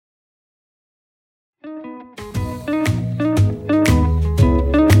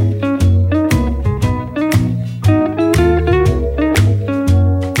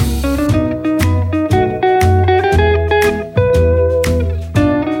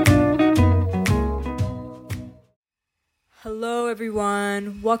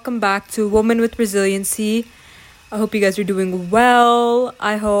everyone. Welcome back to Woman with Resiliency. I hope you guys are doing well.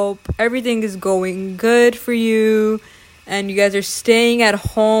 I hope everything is going good for you and you guys are staying at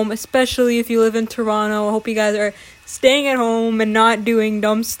home, especially if you live in Toronto. I hope you guys are staying at home and not doing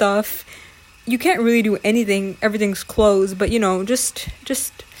dumb stuff. You can't really do anything. Everything's closed, but just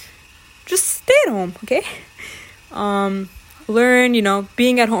stay at home, okay? Learn,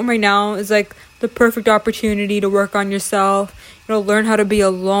 being at home right now is like the perfect opportunity to work on yourself, learn how to be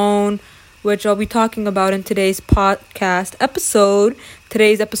alone, which I'll be talking about in today's podcast episode.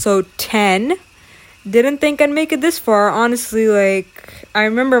 Today's episode 10. Didn't think I'd make it this far, honestly. I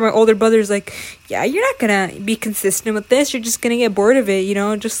remember my older brother's like, yeah, you're not gonna be consistent with this, you're just gonna get bored of it,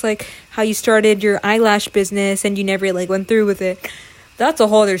 just like how you started your eyelash business and you never went through with it. That's a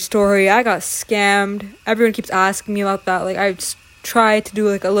whole other story. I got scammed. Everyone keeps asking me about that. I tried to do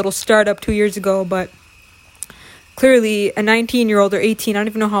a little startup 2 years ago, but clearly a 19-year-old or 18, I don't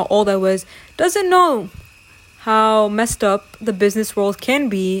even know how old I was, doesn't know how messed up the business world can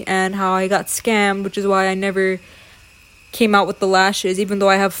be and how I got scammed, which is why I never came out with the lashes, even though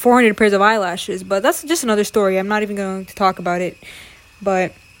I have 400 pairs of eyelashes. But that's just another story. I'm not even going to talk about it.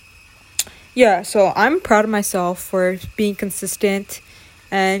 But yeah, so I'm proud of myself for being consistent.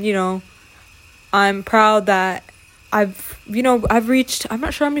 And, I'm proud that I've reached, I'm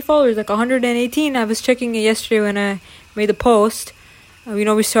not sure how many followers, 118. I was checking it yesterday when I made the post.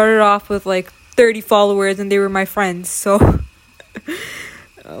 We started off with 30 followers and they were my friends. So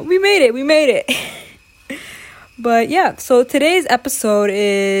we made it. But yeah, so today's episode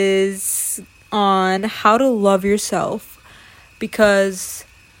is on how to love yourself, because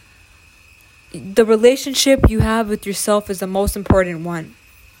the relationship you have with yourself is the most important one.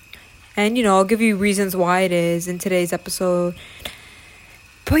 And, I'll give you reasons why it is in today's episode.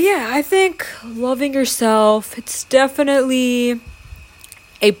 But yeah, I think loving yourself, it's definitely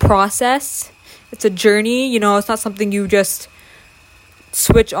a process. It's a journey, it's not something you just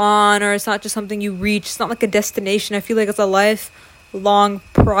switch on, or it's not just something you reach. It's not like a destination. I feel like it's a lifelong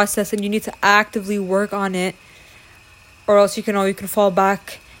process and you need to actively work on it, or else you can fall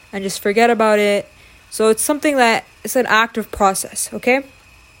back and just forget about it. So it's something that it's an active process, okay?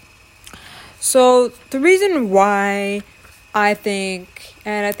 So the reason why I think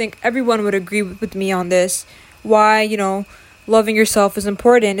everyone would agree with me on this, why, loving yourself is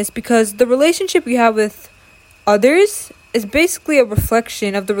important, is because the relationship you have with others is basically a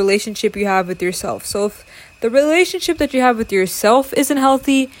reflection of the relationship you have with yourself. So if the relationship that you have with yourself isn't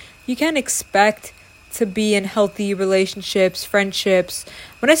healthy, you can't expect to be in healthy relationships, friendships.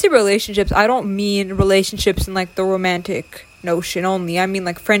 When I say relationships, I don't mean relationships in the romantic notion only. I mean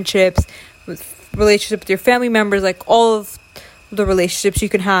friendships, with relationship with your family members, all of the relationships you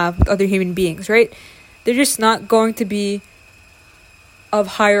can have with other human beings, right? They're just not going to be of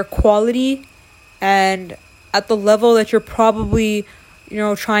higher quality and at the level that you're probably,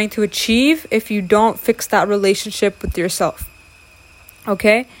 trying to achieve if you don't fix that relationship with yourself.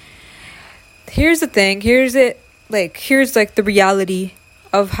 Okay? Here's the thing. Here's the reality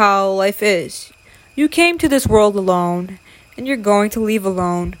of how life is. You came to this world alone and you're going to leave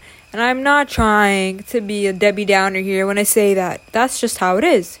alone. And I'm not trying to be a Debbie Downer here when I say that. That's just how it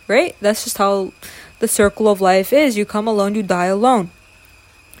is, right? That's just how the circle of life is. You come alone, you die alone.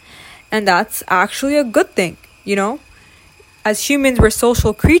 And that's actually a good thing, As humans, we're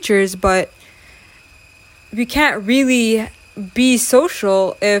social creatures, but we can't really be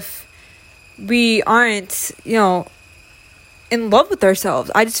social if we aren't, in love with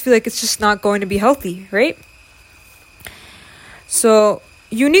ourselves. I just feel like it's just not going to be healthy, right? So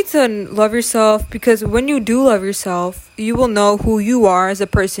you need to love yourself, because when you do love yourself, you will know who you are as a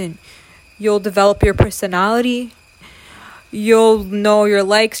person. You'll develop your personality. You'll know your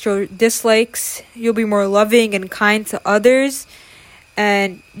likes, your dislikes. You'll be more loving and kind to others.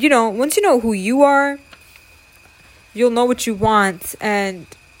 And, once you know who you are, you'll know what you want. And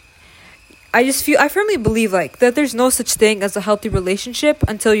I firmly believe that there's no such thing as a healthy relationship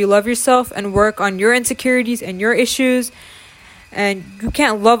until you love yourself and work on your insecurities and your issues. And you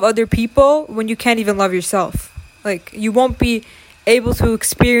can't love other people when you can't even love yourself. You won't be able to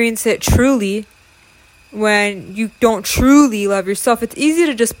experience it truly when you don't truly love yourself. It's easy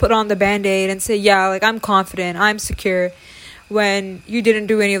to just put on the Band-Aid and say, yeah, I'm confident, I'm secure, when you didn't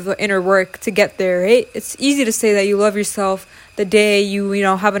do any of the inner work to get there, right? It's easy to say that you love yourself the day you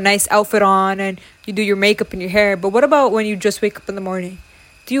have a nice outfit on and you do your makeup and your hair. But what about when you just wake up in the morning?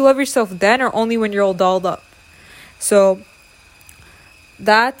 Do you love yourself then, or only when you're all dolled up? So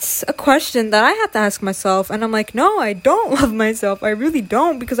that's a question that I have to ask myself. And I'm like, no, I don't love myself. I really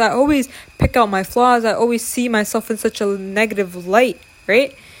don't, because I always pick out my flaws. I always see myself in such a negative light,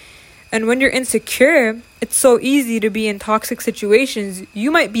 right? And when you're insecure, it's so easy to be in toxic situations.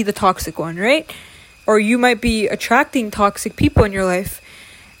 You might be the toxic one, right? Or you might be attracting toxic people in your life.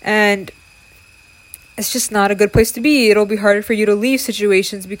 And it's just not a good place to be. It'll be harder for you to leave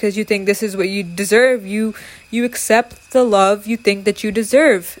situations because you think this is what you deserve. You accept the love you think that you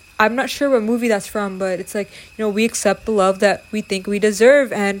deserve. I'm not sure what movie that's from, but it's like, we accept the love that we think we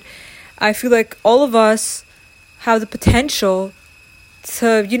deserve. And I feel like all of us have the potential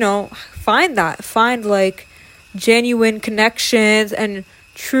to, find like genuine connections and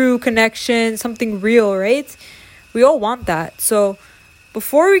true connection, something real, right? We all want that. So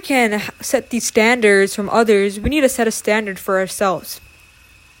before we can set these standards from others, we need to set a standard for ourselves.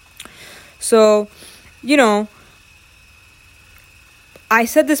 So, I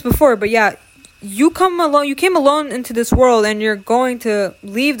said this before, but yeah, you came alone into this world, and you're going to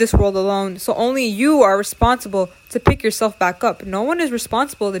leave this world alone. So only you are responsible to pick yourself back up. No one is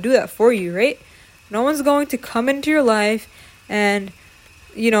responsible to do that for you, right? No one's going to come into your life and,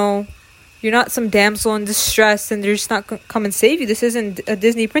 you're not some damsel in distress and they're just not come and save you. This isn't a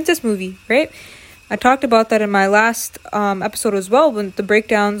Disney princess movie, right? I talked about that in my last episode as well, when the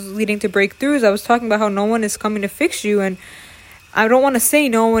breakdowns leading to breakthroughs. I was talking about how no one is coming to fix you, and I don't want to say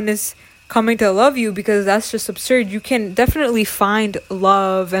no one is coming to love you, because that's just absurd. You can definitely find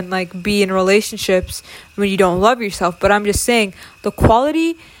love and like be in relationships when you don't love yourself, but I'm just saying the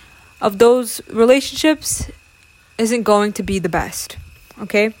quality of those relationships isn't going to be the best,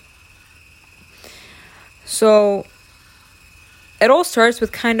 okay? So it all starts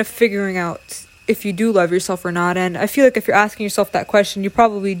with kind of figuring out if you do love yourself or not. And I feel like if you're asking yourself that question, you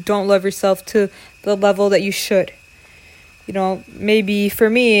probably don't love yourself to the level that you should. Maybe for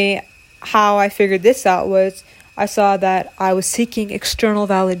me, how I figured this out was I saw that I was seeking external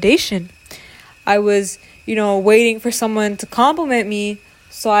validation. I was, waiting for someone to compliment me,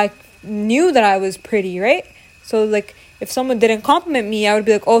 so I knew that I was pretty, right? So like if someone didn't compliment me, I would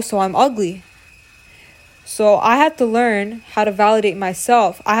be like, oh, so I'm ugly. So I had to learn how to validate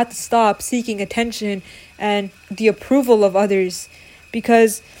myself. I had to stop seeking attention and the approval of others,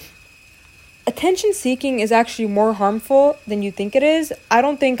 because attention seeking is actually more harmful than you think it is. I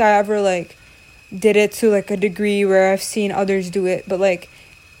don't think I ever did it to a degree where I've seen others do it, but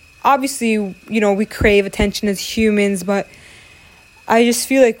obviously, we crave attention as humans, but I just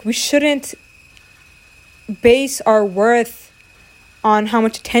feel like we shouldn't base our worth on how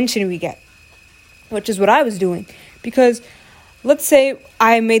much attention we get, which is what I was doing. Because let's say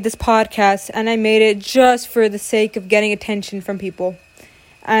I made this podcast and I made it just for the sake of getting attention from people.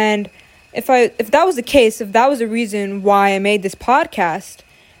 And if that was the case, if that was the reason why I made this podcast,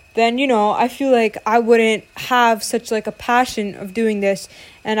 then, I feel like I wouldn't have such a passion of doing this,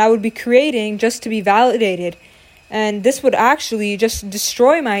 and I would be creating just to be validated. And this would actually just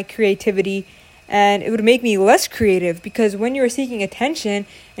destroy my creativity, and it would make me less creative, because when you're seeking attention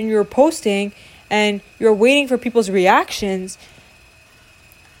and you're posting and you're waiting for people's reactions,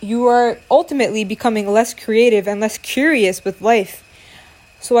 you are ultimately becoming less creative and less curious with life.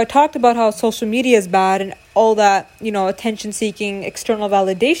 So I talked about how social media is bad and all that, attention seeking, external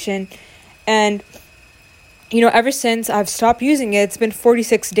validation. And, ever since I've stopped using it, it's been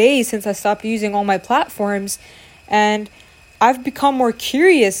 46 days since I stopped using all my platforms. And I've become more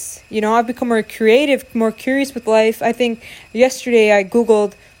curious, I've become more creative, more curious with life. I think yesterday I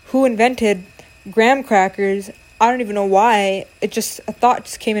Googled who invented graham crackers. I don't even know why. A thought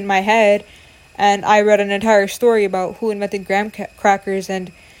just came in my head. And I read an entire story about who invented graham crackers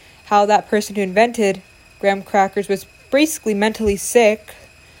and how that person who invented graham crackers was basically mentally sick.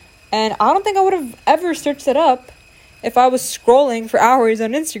 And I don't think I would have ever searched it up if I was scrolling for hours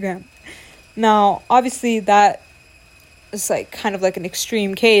on Instagram. Now, obviously, that is kind of an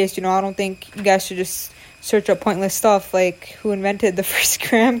extreme case. I don't think you guys should just search up pointless stuff like who invented the first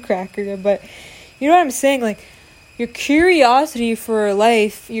graham cracker. But you know what I'm saying? Your curiosity for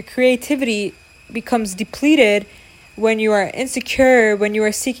life, your creativity becomes depleted when you are insecure, when you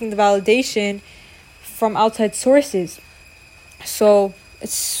are seeking the validation from outside sources. So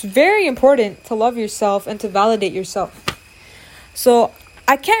it's very important to love yourself and to validate yourself. So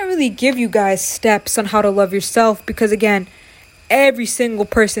I can't really give you guys steps on how to love yourself, because again, every single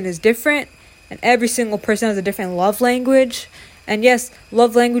person is different and every single person has a different love language. And yes,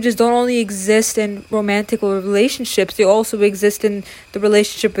 love languages don't only exist in romantic relationships, they also exist in the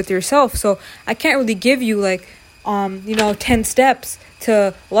relationship with yourself. So I can't really give you 10 steps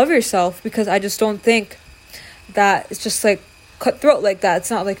to love yourself, because I just don't think that it's just cutthroat like that.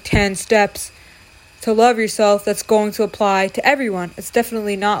 It's not like 10 steps to love yourself that's going to apply to everyone. It's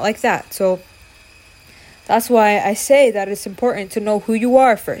definitely not like that. So that's why I say that it's important to know who you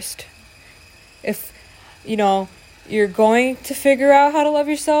are first. If, you're going to figure out how to love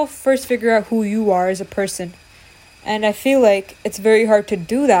yourself, first figure out who you are as a person. And I feel like it's very hard to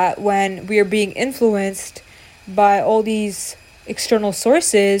do that when we are being influenced by all these external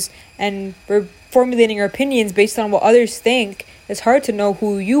sources and we're formulating our opinions based on what others think. It's hard to know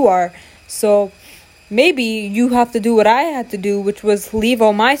who you are. So maybe you have to do what I had to do, which was leave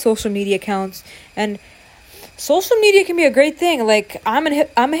all my social media accounts. And social media can be a great thing. Like, I'm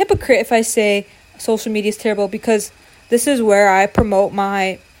a hypocrite if I say social media is terrible, because this is where I promote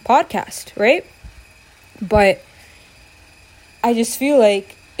my podcast, right? But I just feel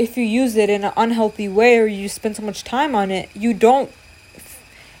like if you use it in an unhealthy way, or you spend so much time on it, you don't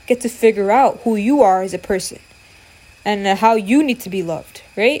get to figure out who you are as a person and how you need to be loved,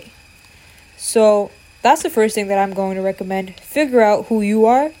 right? So that's the first thing that I'm going to recommend. Figure out who you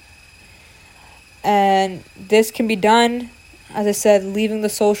are. And this can be done, as I said, leaving the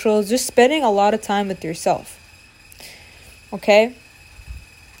socials, just spending a lot of time with yourself. Okay?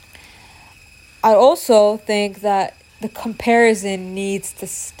 I also think that the comparison needs to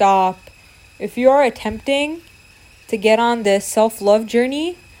stop. If you are attempting to get on this self-love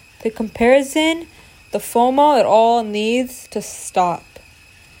journey, the comparison, the FOMO, it all needs to stop.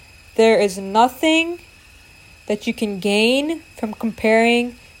 There is nothing that you can gain from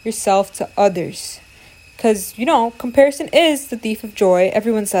comparing yourself to others. Because, comparison is the thief of joy.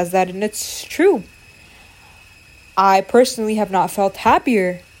 Everyone says that, and it's true. I personally have not felt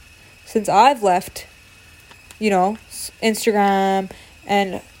happier since I've left, Instagram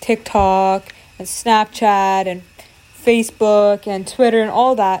and TikTok and Snapchat and Facebook and Twitter and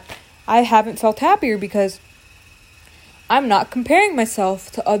all that. I haven't felt happier because I'm not comparing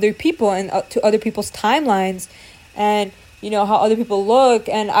myself to other people and to other people's timelines and, how other people look.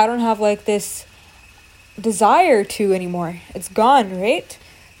 And I don't have like this desire to anymore. It's gone, right?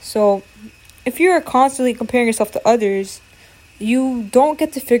 So if you're constantly comparing yourself to others, you don't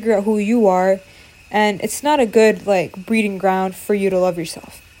get to figure out who you are, and it's not a good breeding ground for you to love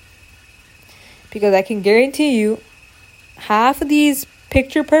yourself. Because I can guarantee you, half of these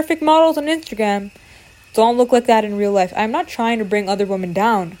picture perfect models on Instagram don't look like that in real life. I'm not trying to bring other women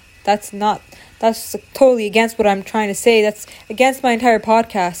down. That's totally against what I'm trying to say. That's against my entire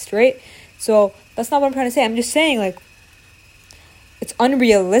podcast, right? So that's not what I'm trying to say. I'm just saying it's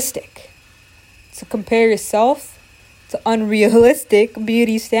unrealistic to compare yourself to unrealistic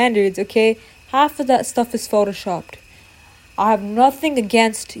beauty standards, okay? Half of that stuff is photoshopped. I have nothing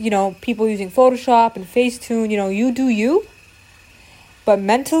against, people using Photoshop and Facetune, you do you. But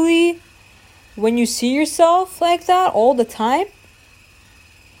mentally, when you see yourself like that all the time,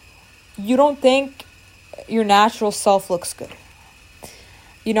 you don't think your natural self looks good.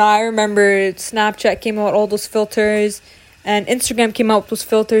 I remember Snapchat came out with all those filters, and Instagram came out with those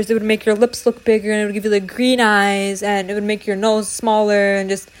filters. It would make your lips look bigger, and it would give you green eyes, and it would make your nose smaller and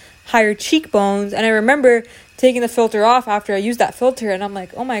just higher cheekbones. And I remember taking the filter off after I used that filter, and I'm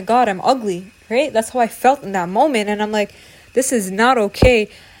like, oh my God, I'm ugly, right? That's how I felt in that moment. And I'm like, this is not okay.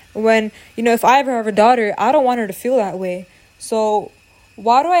 When, if I ever have a daughter, I don't want her to feel that way. So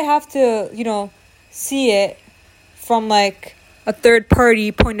why do I have to, see it from a third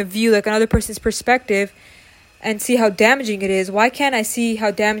party point of view, another person's perspective, and see how damaging it is? Why can't I see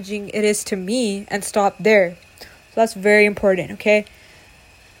how damaging it is to me and stop there? So that's very important, okay?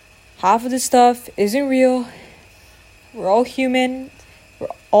 Half of this stuff isn't real. We're all human. We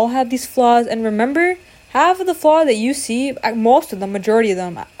all have these flaws. And remember, half of the flaw that you see, most of them, majority of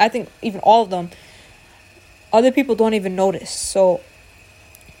them, I think even all of them, other people don't even notice. So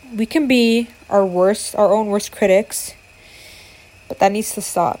we can be our own worst critics, but that needs to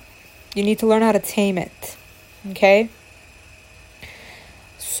stop. You need to learn how to tame it. Okay?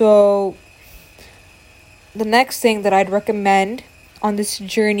 So the next thing that I'd recommend on this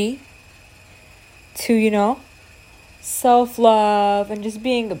journey to, self-love and just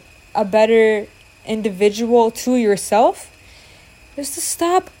being a better individual to yourself is to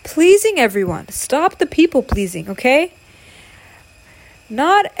stop pleasing everyone. Stop the people pleasing, okay?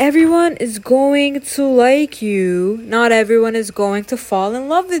 Not everyone is going to like you. Not everyone is going to fall in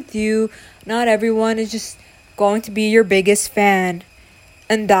love with you. Not everyone is just going to be your biggest fan.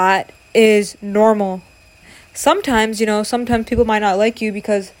 And that is normal. Sometimes people might not like you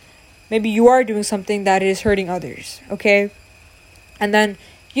because maybe you are doing something that is hurting others, okay? And then,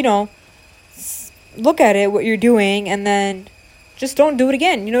 look at it, what you're doing, and then just don't do it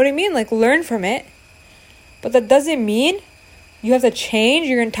again. You know what I mean? Learn from it. But that doesn't mean you have to change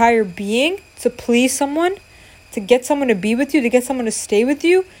your entire being to please someone, to get someone to be with you, to get someone to stay with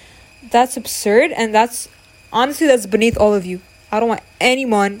you. That's absurd, and that's beneath all of you. I don't want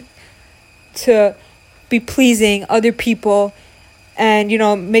anyone to be pleasing other people and,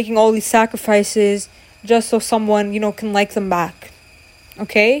 making all these sacrifices just so someone, can like them back.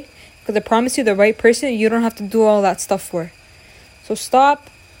 Okay? Because I promise you, the right person, you don't have to do all that stuff for. So stop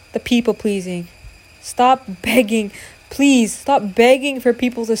the people pleasing. Stop begging. Please, stop begging for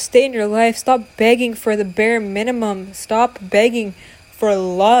people to stay in your life. Stop begging for the bare minimum. Stop begging for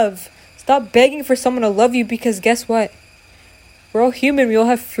love. Stop begging for someone to love you, because guess what? We're all human. We all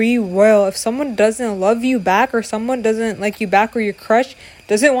have free will. If someone doesn't love you back, or someone doesn't like you back, or your crush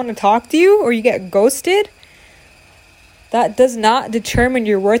doesn't want to talk to you, or you get ghosted, that does not determine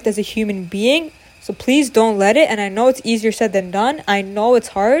your worth as a human being. So please don't let it. And I know it's easier said than done. I know it's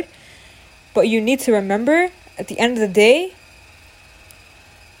hard. But you need to remember, at the end of the day,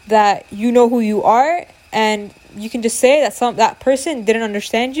 that you know who you are. And you can just say that person didn't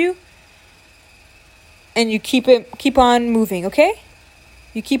understand you. And you keep on moving, okay?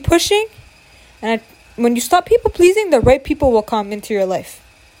 You keep pushing. And when you stop people pleasing, the right people will come into your life,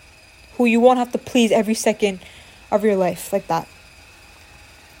 who you won't have to please every second of your life like that.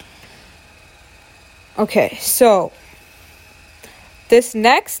 Okay, so this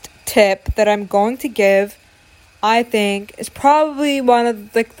next tip that I'm going to give, I think, is probably one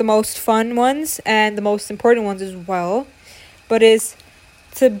of the most fun ones and the most important ones as well, but is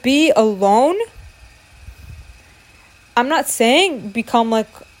to be alone. I'm not saying become a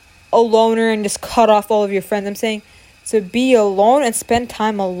loner and just cut off all of your friends. I'm saying to be alone and spend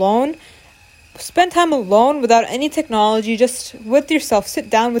time alone. Spend time alone without any technology, just with yourself. Sit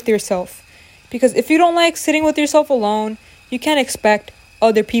down with yourself. Because if you don't like sitting with yourself alone, you can't expect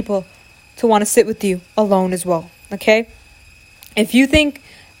other people to want to sit with you alone as well. Okay? If you think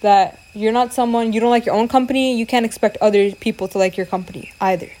that you're not someone, you don't like your own company, you can't expect other people to like your company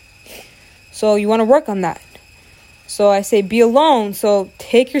either. So you want to work on that. So I say be alone. So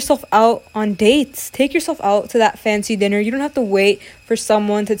take yourself out on dates. Take yourself out to that fancy dinner. You don't have to wait for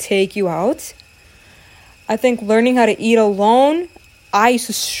someone to take you out. I think learning how to eat alone, I used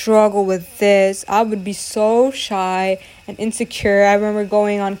to struggle with this. I would be so shy and insecure. I remember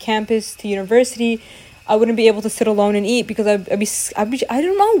going on campus to university. I wouldn't be able to sit alone and eat because I'd be I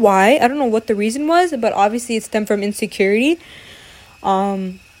don't know why. I don't know what the reason was, but obviously it stemmed from insecurity.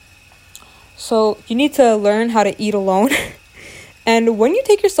 So you need to learn how to eat alone. And when you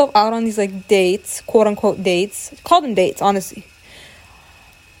take yourself out on these dates, quote unquote dates, call them dates, honestly,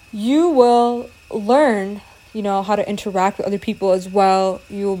 you will learn, how to interact with other people as well.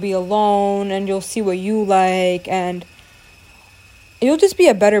 You'll be alone and you'll see what you like, and you'll just be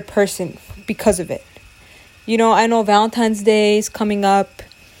a better person because of it. I know Valentine's Day is coming up.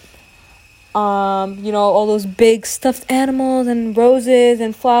 All those big stuffed animals and roses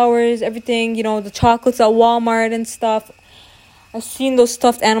and flowers, everything, the chocolates at Walmart and stuff. I've seen those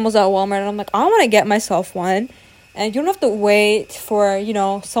stuffed animals at Walmart and I'm like, I want to get myself one. And you don't have to wait for,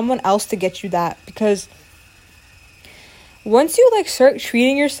 someone else to get you that, because once you start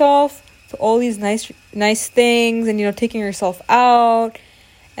treating yourself to all these nice things and, taking yourself out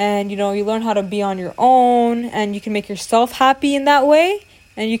and, you learn how to be on your own and you can make yourself happy in that way,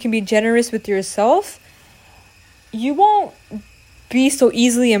 and you can be generous with yourself, you won't be so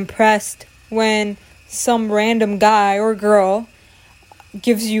easily impressed when some random guy or girl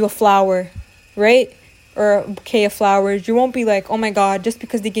gives you a flower, right? Or a bouquet of flowers. You won't be like, oh my God, just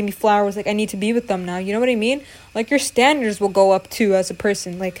because they gave me flowers, I need to be with them now. You know what I mean? Your standards will go up too as a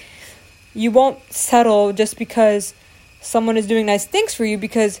person. You won't settle just because someone is doing nice things for you,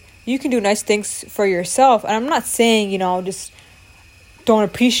 because you can do nice things for yourself. And I'm not saying, just don't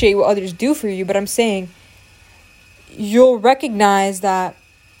appreciate what others do for you, but I'm saying you'll recognize that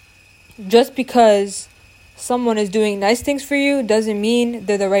just because someone is doing nice things for you doesn't mean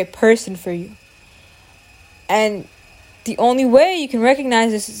they're the right person for you. And the only way you can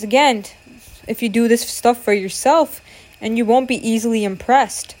recognize this is, again, if you do this stuff for yourself, and you won't be easily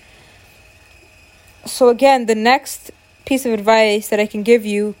impressed. So again, the next piece of advice that I can give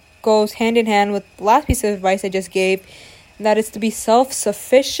you goes hand in hand with the last piece of advice I just gave. That is to be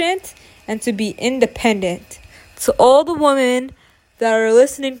self-sufficient and to be independent. To all the women that are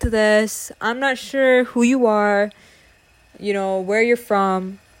listening to this, I'm not sure who you are, where you're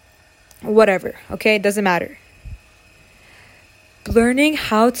from, whatever, okay? It doesn't matter. Learning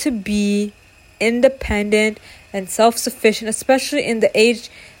how to be independent and self-sufficient, especially in the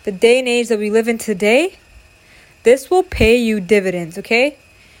day and age that we live in today, this will pay you dividends, okay?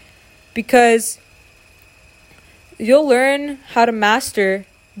 Because you'll learn how to master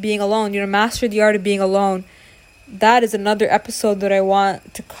being alone. Master the art of being alone. That is another episode that I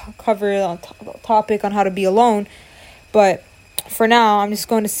want to cover on topic on how to be alone. But for now, I'm just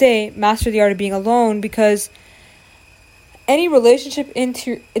going to say master the art of being alone, because any relationship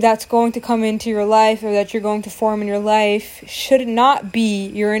that's going to come into your life or that you're going to form in your life should not be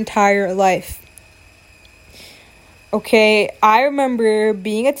your entire life. Okay, I remember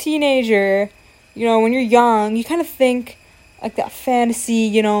being a teenager, when you're young, you kind of think like that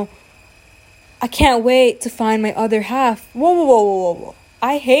fantasy, I can't wait to find my other half. Whoa.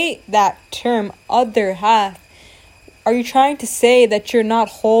 I hate that term, other half. Are you trying to say that you're not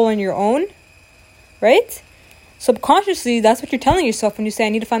whole on your own? Right? Subconsciously, that's what you're telling yourself when you say, I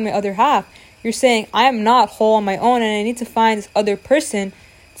need to find my other half. You're saying, I am not whole on my own and I need to find this other person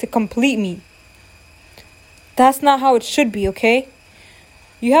to complete me. That's not how it should be, okay?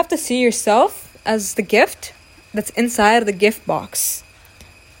 You have to see yourself as the gift that's inside of the gift box.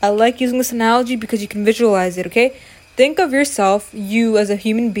 I like using this analogy because you can visualize it, okay? Think of yourself, you as a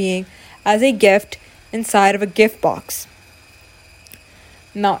human being, as a gift inside of a gift box.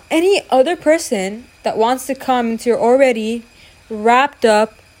 Now, any other person that wants to come into your already wrapped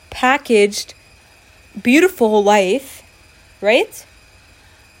up, packaged, beautiful life, right?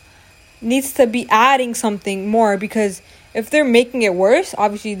 Needs to be adding something more, because if they're making it worse,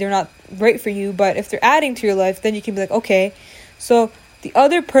 obviously they're not right for you. But if they're adding to your life, then you can be like, okay, so the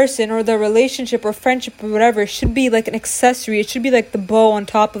other person or the relationship or friendship or whatever should be like an accessory. It should be like the bow on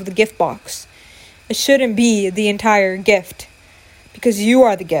top of the gift box. It shouldn't be the entire gift, because you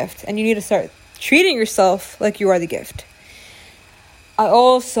are the gift and you need to start treating yourself like you are the gift. I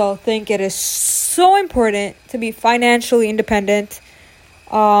also think it is so important to be financially independent.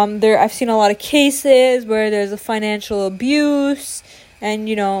 I've seen a lot of cases where there's a financial abuse, and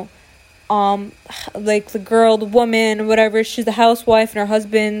like the woman, whatever, she's the housewife and her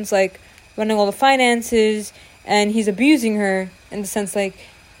husband's like running all the finances, and he's abusing her in the sense like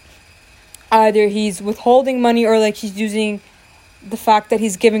either he's withholding money or like he's using the fact that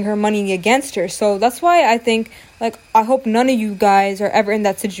he's giving her money against her. So that's why I think, like, I hope none of you guys are ever in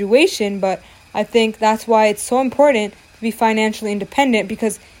that situation, but I think that's why it's so important to be financially independent,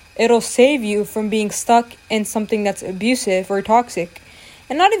 because it'll save you from being stuck in something that's abusive or toxic.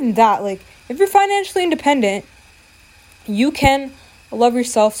 And not even that, like, if you're financially independent, you can love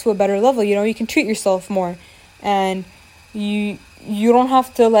yourself to a better level. You can treat yourself more, and you don't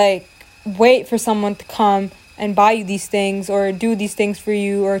have to like wait for someone to come and buy you these things or do these things for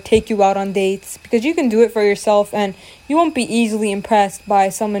you or take you out on dates, because you can do it for yourself and you won't be easily impressed by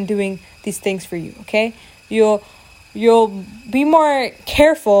someone doing these things for you. Okay, you'll be more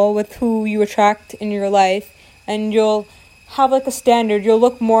careful with who you attract in your life, and you'll have like a standard. You'll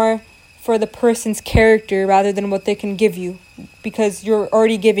look more for the person's character rather than what they can give you, because you're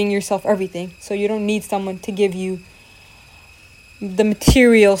already giving yourself everything. So you don't need someone to give you the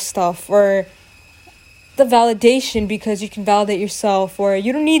material stuff or the validation, because you can validate yourself. Or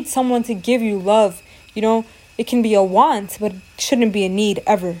you don't need someone to give you love. It can be a want, but it shouldn't be a need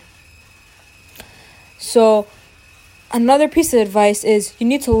ever. So another piece of advice is you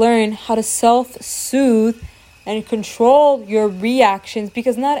need to learn how to self-soothe and control your reactions,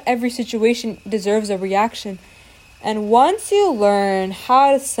 because not every situation deserves a reaction. And once you learn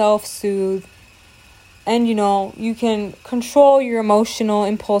how to self-soothe and, you can control your emotional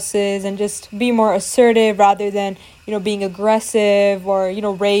impulses and just be more assertive rather than, being aggressive or,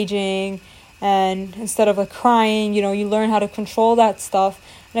 raging, and instead of like crying, you learn how to control that stuff.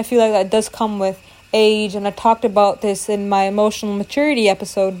 And I feel like that does come with age, and I talked about this in my emotional maturity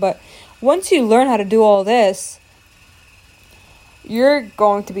episode. But once you learn how to do all this, you're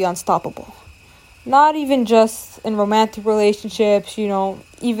going to be unstoppable. Not even just in romantic relationships,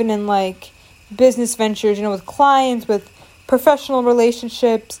 even in like business ventures, with clients, with professional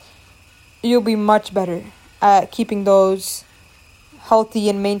relationships, you'll be much better at keeping those healthy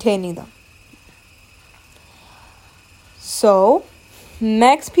and maintaining them. So,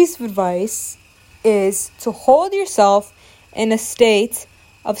 next piece of advice is to hold yourself in a state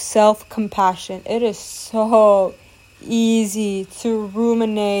of self-compassion. It is so easy to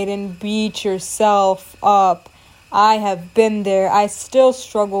ruminate and beat yourself up. I have been there. I still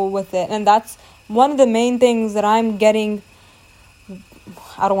struggle with it. And that's one of the main things that I don't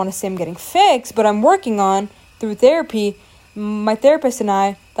want to say I'm getting fixed, but I'm working on through therapy. My therapist and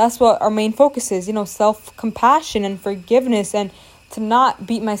I, that's what our main focus is, self-compassion and forgiveness, and to not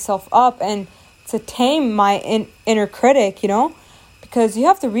beat myself up and to tame my inner critic, because you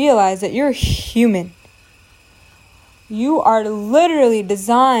have to realize that you're human. You are literally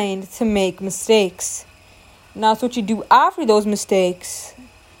designed to make mistakes. Now it's what you do after those mistakes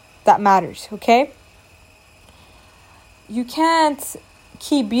that matters, okay? You can't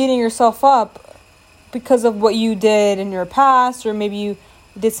keep beating yourself up because of what you did in your past, or maybe you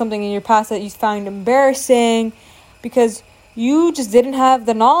did something in your past that you found embarrassing, because you just didn't have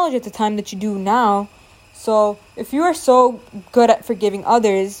the knowledge at the time that you do now. So if you are so good at forgiving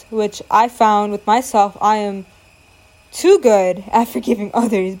others, which I found with myself, I am too good at forgiving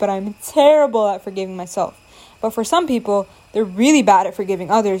others, but I'm terrible at forgiving myself. But for some people, they're really bad at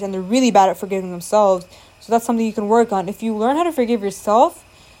forgiving others, and they're really bad at forgiving themselves. So that's something you can work on. If you learn how to forgive yourself,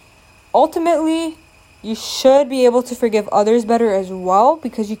 ultimately, you should be able to forgive others better as well,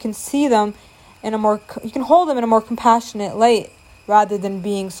 because you can see them you can hold them in a more compassionate light, rather than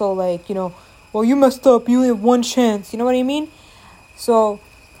being so like, well, you messed up, you only have one chance. You know what I mean? So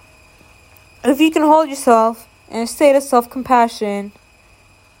if you can hold yourself in a state of self-compassion,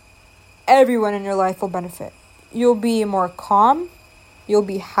 everyone in your life will benefit. You'll be more calm. You'll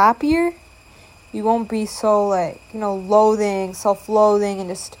be happier. You won't be so self-loathing, and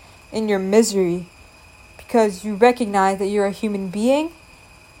just in your misery, because you recognize that you're a human being,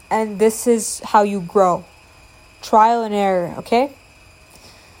 and this is how you grow. Trial and error, okay?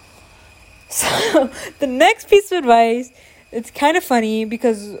 So the next piece of advice, it's kind of funny,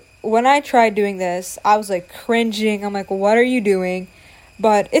 because when I tried doing this, I was like cringing. I'm like, what are you doing?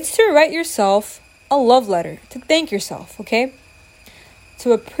 But it's to write yourself a love letter, to thank yourself, okay?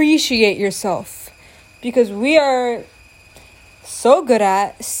 To appreciate yourself, because we are so good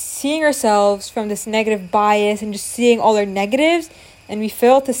at seeing ourselves from this negative bias and just seeing all our negatives, and we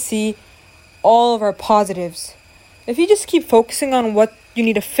fail to see all of our positives. If you just keep focusing on what you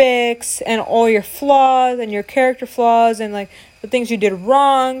need to fix and all your flaws and your character flaws and like the things you did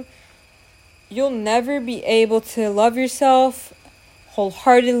wrong, you'll never be able to love yourself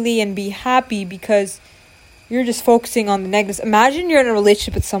wholeheartedly and be happy, because you're just focusing on the negatives. Imagine you're in a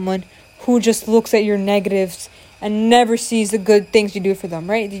relationship with someone who just looks at your negatives and never sees the good things you do for them,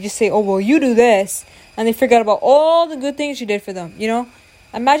 right? They just say, oh, well, you do this, and they forget about all the good things you did for them,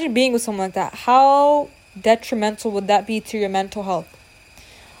 Imagine being with someone like that. How detrimental would that be to your mental health?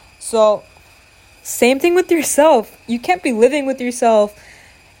 So, same thing with yourself. You can't be living with yourself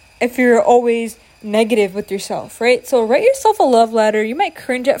if you're always negative with yourself, right? So write yourself a love letter. You might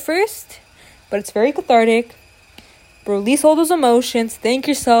cringe at first, but it's very cathartic. Release all those emotions. Thank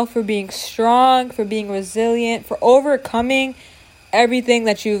yourself for being strong, for being resilient, for overcoming everything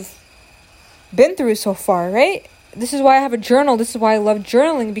that you've been through so far, right? This is why I have a journal. This is why I love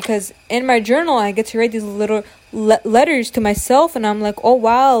journaling, because in my journal, I get to write these little letters to myself, and I'm like, oh,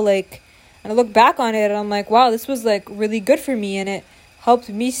 wow, and I look back on it, and I'm like, wow, this was really good for me, and it helped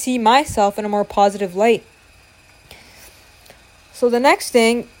me see myself in a more positive light. So the next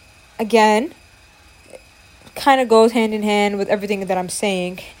thing, again, kind of goes hand in hand with everything that I'm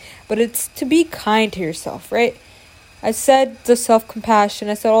saying, but it's to be kind to yourself, right? I said the self-compassion,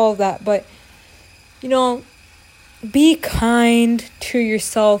 I said all of that, but, be kind to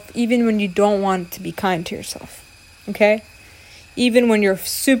yourself even when you don't want to be kind to yourself, okay? Even when you're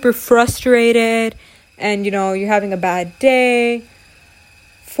super frustrated and, you're having a bad day,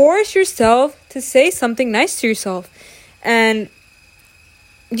 force yourself to say something nice to yourself. And,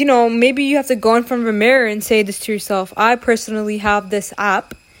 maybe you have to go in front of a mirror and say this to yourself. I personally have this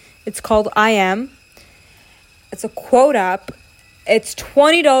app. It's called I Am. It's a quote app. It's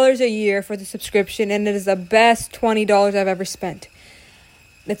 $20 a year for the subscription, and it is the best $20 I've ever spent.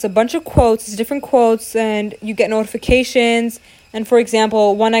 It's a bunch of quotes, it's different quotes, and you get notifications. And for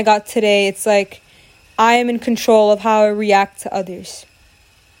example, one I got today, it's like, I am in control of how I react to others.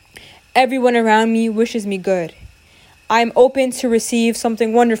 Everyone around me wishes me good. I am open to receive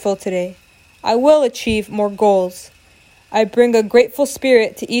something wonderful today. I will achieve more goals. I bring a grateful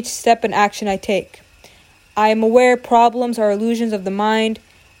spirit to each step and action I take. I am aware problems are illusions of the mind.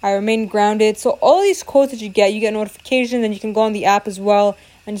 I remain grounded. So all these quotes that you get notifications, and you can go on the app as well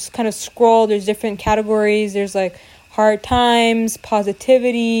and just kind of scroll. There's different categories. There's hard times,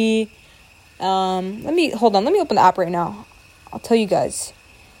 positivity. Let me open the app right now. I'll tell you guys.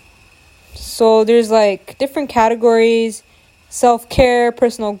 So there's different categories: self-care,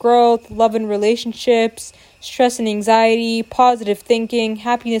 personal growth, love and relationships, stress and anxiety, positive thinking,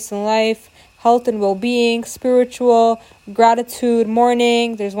 happiness in life, health and well-being, spiritual, gratitude,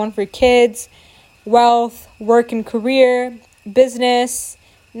 mourning. There's one for kids, wealth, work and career, business,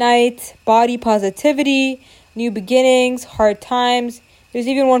 night, body positivity, new beginnings, hard times. There's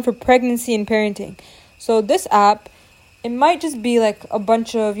even one for pregnancy and parenting. So this app, it might just be a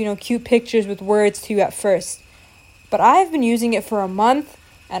bunch of, cute pictures with words to you at first. But I've been using it for a month,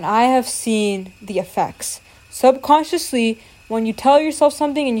 and I have seen the effects. subconsciously, when you tell yourself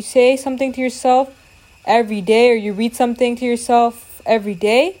something and you say something to yourself every day, or you read something to yourself every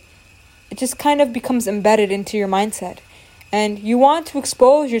day, it just kind of becomes embedded into your mindset. And you want to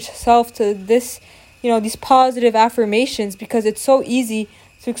expose yourself to this, these positive affirmations, because it's so easy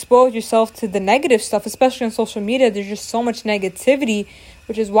to expose yourself to the negative stuff, especially on social media. There's just so much negativity,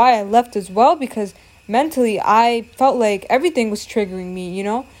 which is why I left as well, because mentally I felt like everything was triggering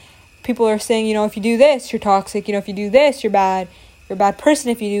me. People are saying, if you do this, you're toxic. If you do this, you're bad. You're a bad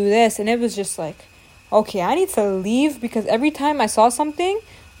person if you do this. And it was just like, okay, I need to leave, because every time I saw something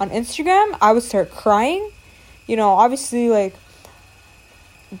on Instagram, I would start crying. Obviously, like,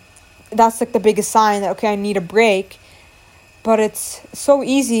 that's like the biggest sign that, okay, I need a break. But it's so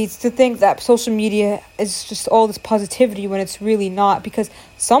easy to think that social media is just all this positivity when it's really not, because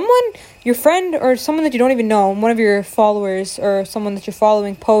your friend or someone that you don't even know, one of your followers or someone that you're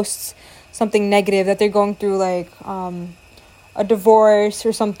following, posts something negative, that they're going through like a divorce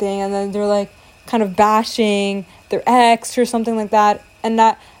or something, and then they're like kind of bashing their ex or something like that. And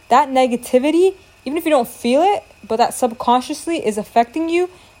that negativity, even if you don't feel it, but that subconsciously is affecting you,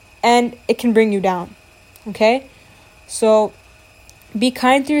 and it can bring you down. Okay? So be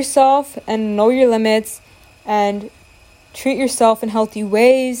kind to yourself and know your limits, and treat yourself in healthy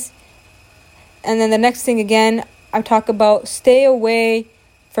ways. And then the next thing, again, I talk about stay away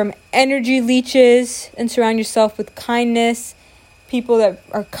from energy leeches and surround yourself with kindness, people that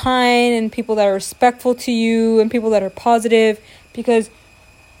are kind and people that are respectful to you and people that are positive, because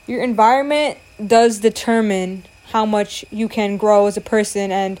your environment does determine how much you can grow as a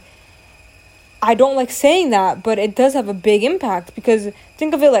person. And I don't like saying that, but it does have a big impact, because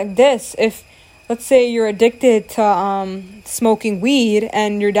think of it like this. If, let's say, you're addicted to smoking weed,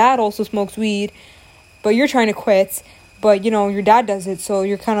 and your dad also smokes weed, but you're trying to quit, but, your dad does it, so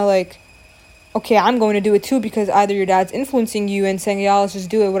you're kind of like, okay, I'm going to do it too, because either your dad's influencing you and saying, yeah, let's just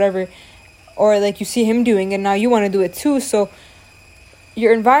do it, whatever, or like you see him doing it, and now you want to do it too. So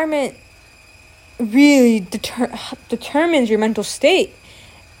your environment really determines your mental state.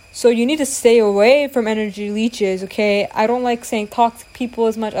 So you need to stay away from energy leeches, okay? I don't like saying toxic people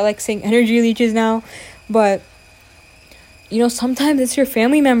as much. I like saying energy leeches now. But, sometimes it's your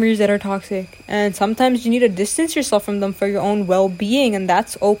family members that are toxic. And sometimes you need to distance yourself from them for your own well-being. And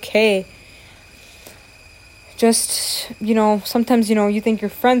that's okay. Just, sometimes, you think your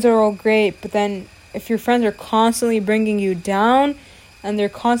friends are all great. But then if your friends are constantly bringing you down, and they're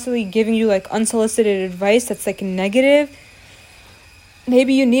constantly giving you, like, unsolicited advice that's, like, negative,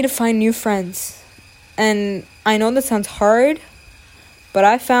 maybe you need to find new friends. And I know that sounds hard, but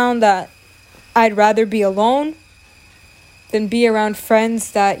I found that I'd rather be alone than be around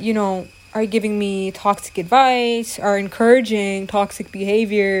friends that, are giving me toxic advice, are encouraging toxic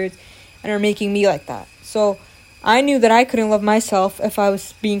behaviors, and are making me like that. So I knew that I couldn't love myself if I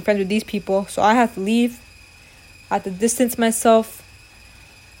was being friends with these people. So I had to leave. I had to distance myself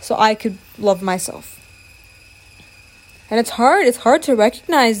so I could love myself. And it's hard to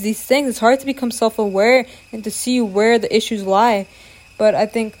recognize these things. It's hard to become self-aware and to see where the issues lie. But I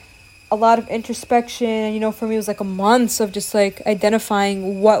think a lot of introspection, for me, it was like a month of just like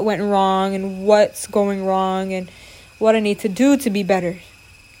identifying what went wrong and what's going wrong and what I need to do to be better.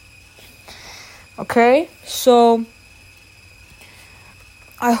 Okay, so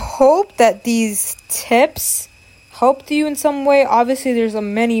I hope that these tips helped you in some way. Obviously, there's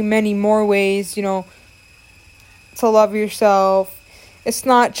many, many more ways, to love yourself. It's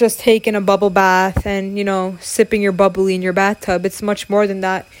not just taking a bubble bath and, sipping your bubbly in your bathtub. It's much more than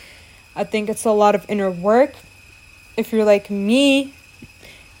that. I think it's a lot of inner work. If you're like me,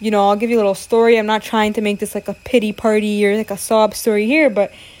 I'll give you a little story. I'm not trying to make this like a pity party or like a sob story here,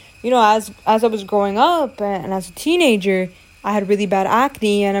 but, as I was growing up and as a teenager, I had really bad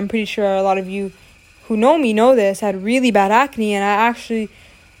acne, and I'm pretty sure a lot of you who know me know this. I had really bad acne, and I actually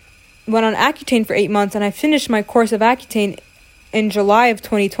went on Accutane for 8 months, and I finished my course of Accutane in July of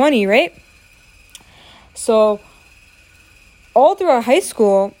 2020, right? So all throughout high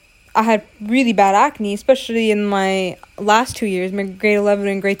school, I had really bad acne, especially in my last 2 years, my grade 11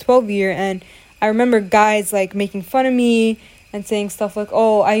 and grade 12 year. And I remember guys like making fun of me and saying stuff like,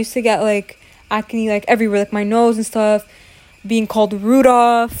 oh, I used to get like acne like everywhere, like my nose and stuff, being called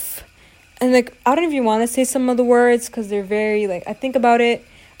Rudolph. And like, I don't even want to say some of the words because they're very like, I think about it.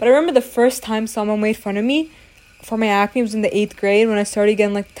 But I remember the first time someone made fun of me for my acne was in the 8th grade, when I started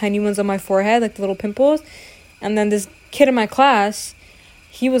getting like tiny ones on my forehead, like the little pimples. And then this kid in my class,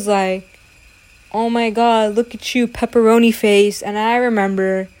 he was like, oh my God, look at you, pepperoni face. And I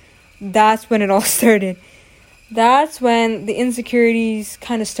remember that's when it all started. That's when the insecurities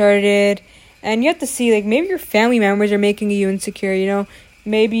kind of started. And you have to see, like, maybe your family members are making you insecure,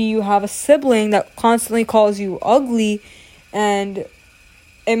 maybe you have a sibling that constantly calls you ugly, and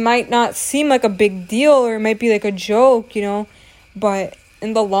it might not seem like a big deal, or it might be like a joke, but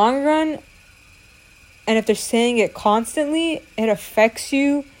in the long run, and if they're saying it constantly, it affects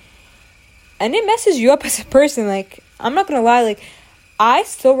you and it messes you up as a person. Like, I'm not gonna lie, like, I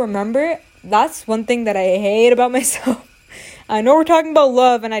still remember, that's one thing that I hate about myself. I know we're talking about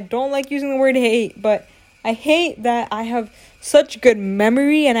love, and I don't like using the word hate, but I hate that I have such good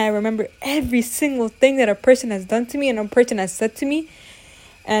memory, and I remember every single thing that a person has done to me and a person has said to me,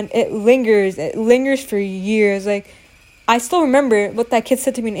 and it lingers for years. Like, I still remember what that kid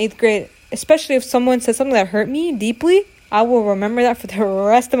said to me in 8th grade, especially if someone said something that hurt me deeply. I will remember that for the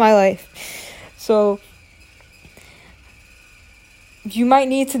rest of my life. So you might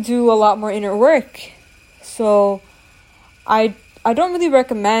need to do a lot more inner work. So I don't really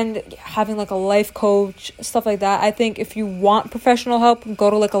recommend having like a life coach, stuff like that. I think if you want professional help, go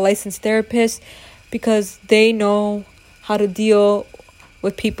to like a licensed therapist, because they know how to deal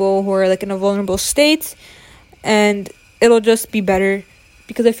with people who are like in a vulnerable state, and it'll just be better.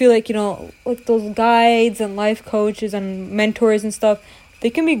 Because I feel like, like those guides and life coaches and mentors and stuff, they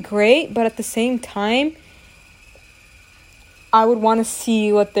can be great, but at the same time, I would want to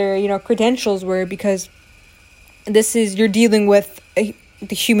see what their, credentials were, because you're dealing with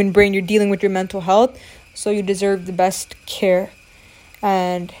the human brain, you're dealing with your mental health, so you deserve the best care.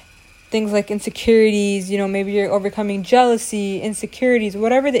 And things like insecurities, maybe you're overcoming jealousy, insecurities,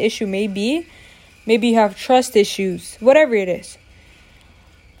 whatever the issue may be. Maybe you have trust issues, whatever it is.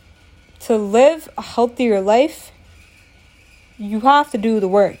 To live a healthier life, you have to do the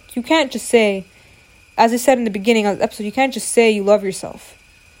work. You can't just say, as I said in the beginning of the episode, you can't just say you love yourself.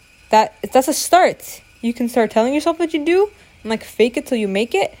 That's a start. You can start telling yourself that you do, and like fake it till you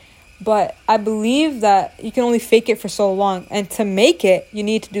make it. But I believe that you can only fake it for so long. And to make it, you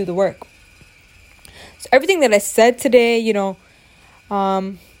need to do the work. So everything that I said today,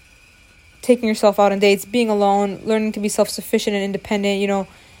 taking yourself out on dates, being alone, learning to be self-sufficient and independent,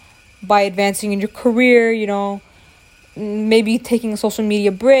 by advancing in your career, maybe taking a social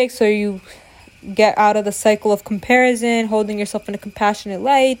media break so you get out of the cycle of comparison, holding yourself in a compassionate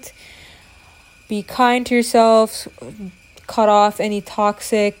light, be kind to yourself, cut off any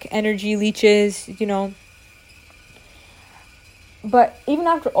toxic energy leeches, But even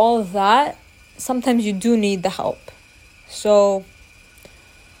after all of that, sometimes you do need the help. So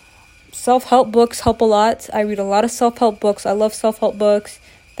self-help books help a lot. I read a lot of self-help books. I love self-help books.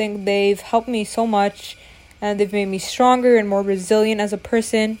 I think they've helped me so much, and they've made me stronger and more resilient as a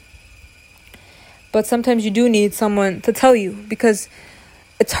person. But sometimes you do need someone to tell you, because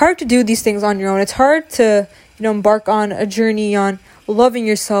it's hard to do these things on your own. It's hard to, embark on a journey on loving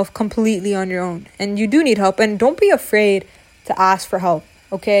yourself completely on your own. And you do need help. And don't be afraid to ask for help,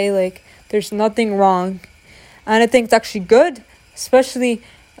 okay? Like, there's nothing wrong. And I think it's actually good, especially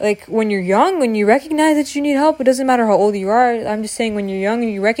like when you're young, when you recognize that you need help. It doesn't matter how old you are. I'm just saying, when you're young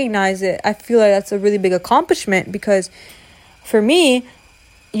and you recognize it, I feel like that's a really big accomplishment. Because for me,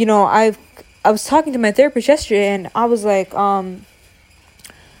 I was talking to my therapist yesterday, and I was like,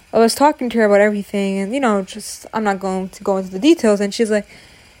 I was talking to her about everything, and I'm not going to go into the details. And she's like,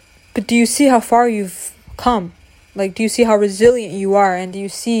 but do you see how far you've come? Like, do you see how resilient you are? And do you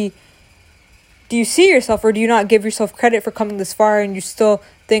see yourself, or do you not give yourself credit for coming this far, and you still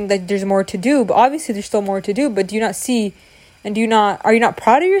think that there's more to do? But obviously there's still more to do, but do you not see, and are you not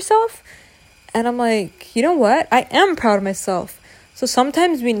proud of yourself? And I'm like, you know what? I am proud of myself. So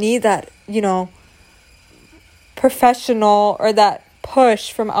sometimes we need that, professional or that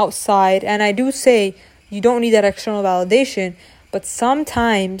push from outside. And I do say you don't need that external validation, but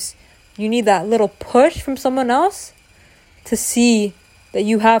sometimes you need that little push from someone else to see that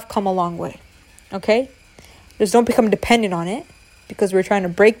you have come a long way. Okay? Just don't become dependent on it, because we're trying to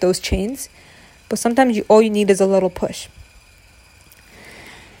break those chains. But sometimes all you need is a little push.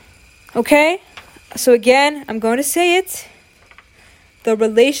 Okay? So again, I'm going to say it. The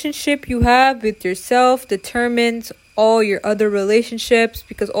relationship you have with yourself determines all your other relationships,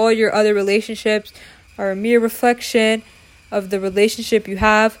 because all your other relationships are a mere reflection of the relationship you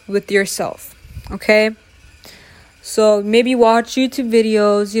have with yourself. Okay? So maybe watch YouTube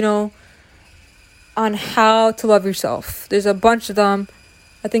videos, on how to love yourself. There's a bunch of them.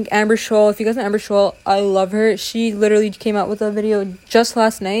 I think Amber Scholl, if you guys know Amber Scholl, I love her. She literally came out with a video just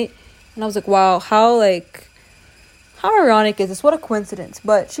last night, and I was like, wow, how ironic is this? What a coincidence.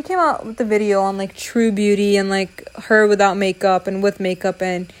 But she came out with the video on like true beauty, and like her without makeup and with makeup,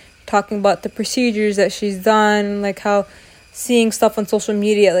 and talking about the procedures that she's done, like how seeing stuff on social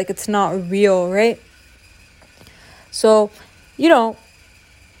media like it's not real, right? So,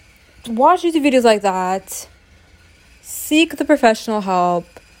 watch YouTube videos like that. Seek the professional help.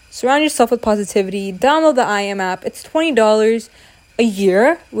 Surround yourself with positivity. Download the I Am app. It's $20 a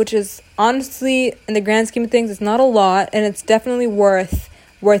year, which is honestly, in the grand scheme of things, it's not a lot, and it's definitely worth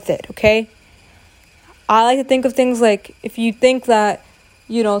it, okay? I like to think of things like, if you think that,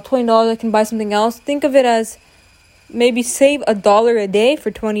 $20 I can buy something else, think of it as maybe save $1 a day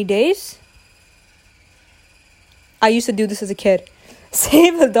for 20 days. I used to do this as a kid.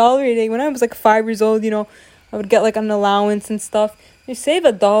 Save $1 a day. When I was like 5 years old, I would get like an allowance and stuff. You save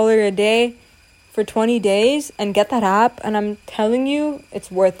 $1 a day for 20 days and get that app, and I'm telling you,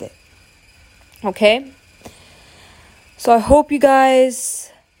 it's worth it. Okay? So I hope you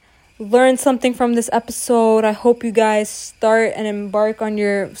guys learned something from this episode. I hope you guys start and embark on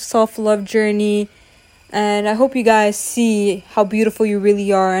your self-love journey. And I hope you guys see how beautiful you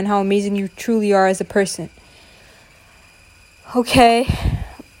really are and how amazing you truly are as a person. Okay?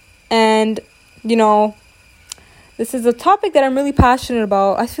 And, this is a topic that I'm really passionate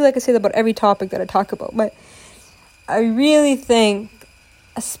about. I feel like I say that about every topic that I talk about. But I really think,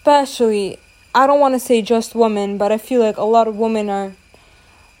 especially, I don't want to say just women, but I feel like a lot of women are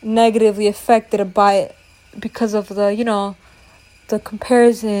negatively affected by it because of the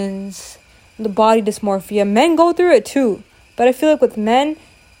comparisons, the body dysmorphia. Men go through it too. But I feel like with men,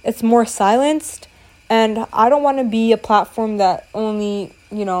 it's more silenced. And I don't want to be a platform that only,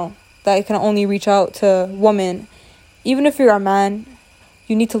 that can only reach out to women. Even if you're a man,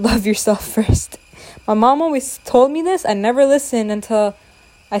 you need to love yourself first. My mom always told me this. I never listened until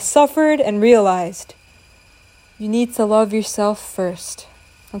I suffered and realized you need to love yourself first.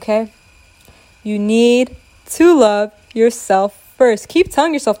 Okay? You need to love yourself first. Keep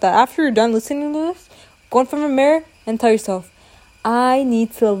telling yourself that. After you're done listening to this, go in front of a mirror and tell yourself, I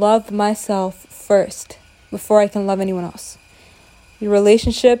need to love myself first before I can love anyone else. Your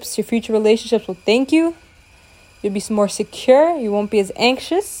future relationships will thank you. You'll be more secure. You won't be as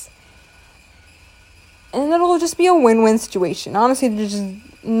anxious. And it'll just be a win-win situation. Honestly, there's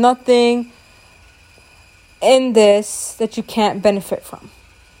just nothing in this that you can't benefit from.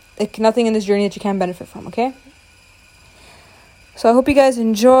 Like, nothing in this journey that you can't benefit from, okay? So I hope you guys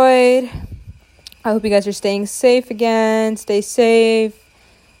enjoyed. I hope you guys are staying safe again. Stay safe.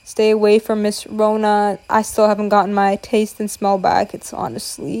 Stay away from Miss Rona. I still haven't gotten my taste and smell back. It's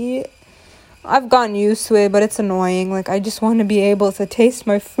honestly... I've gotten used to it, but it's annoying. Like, I just want to be able to taste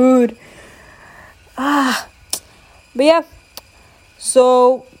my food. But yeah.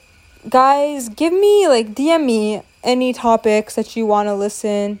 So, guys, DM me any topics that you want to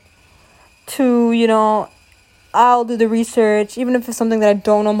listen to, I'll do the research. Even if it's something that I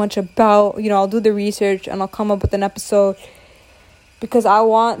don't know much about, I'll do the research and I'll come up with an episode. Because I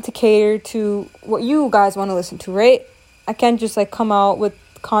want to cater to what you guys want to listen to, right? I can't just, come out with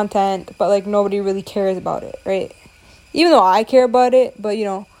content, but nobody really cares about it, right? Even though I care about it, but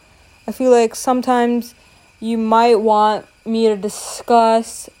I feel like sometimes you might want me to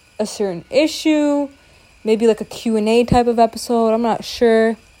discuss a certain issue, maybe a Q&A type of episode. I'm not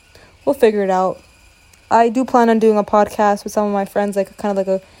sure. We'll figure it out. I do plan on doing a podcast with some of my friends, a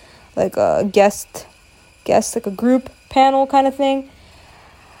guest, like a group panel kind of thing.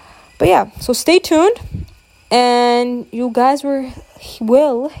 But yeah, so stay tuned. And you guys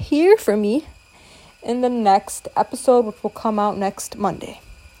will hear from me in the next episode, which will come out next Monday.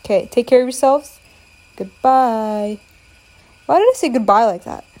 Okay, take care of yourselves. Goodbye. Why did I say goodbye like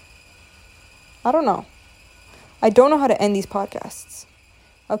that? I don't know. I don't know how to end these podcasts.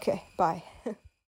 Okay, bye.